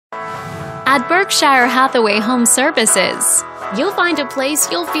At Berkshire Hathaway Home Services, you'll find a place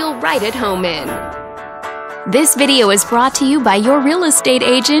you'll feel right at home in. This video is brought to you by your real estate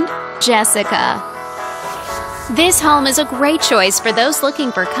agent, Jessica. This home is a great choice for those looking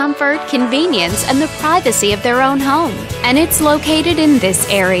for comfort, convenience, and the privacy of their own home, and it's located in this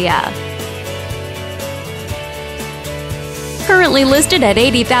area. Currently listed at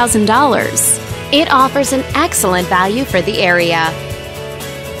 $80,000, it offers an excellent value for the area.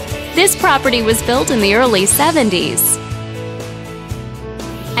 This property was built in the early 70s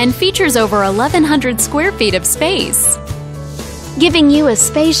and features over 1,100 square feet of space, giving you a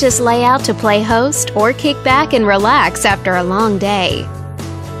spacious layout to play host or kick back and relax after a long day.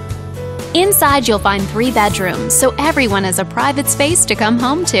 Inside, you'll find 3 bedrooms, so everyone has a private space to come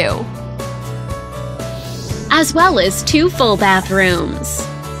home to, as well as 2 full bathrooms.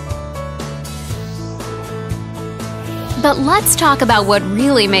 But let's talk about what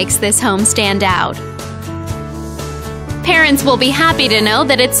really makes this home stand out. Parents will be happy to know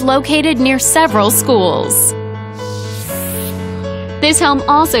that it's located near several schools. This home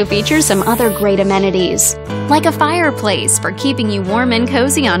also features some other great amenities, like a fireplace for keeping you warm and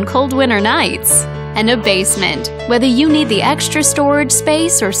cozy on cold winter nights, and a basement, whether you need the extra storage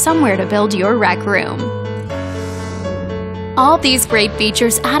space or somewhere to build your rec room. All these great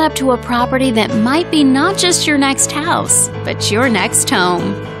features add up to a property that might be not just your next house, but your next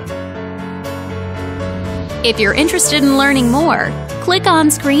home. If you're interested in learning more, click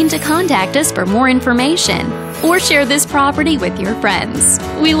on screen to contact us for more information, or share this property with your friends.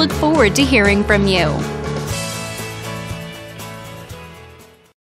 We look forward to hearing from you.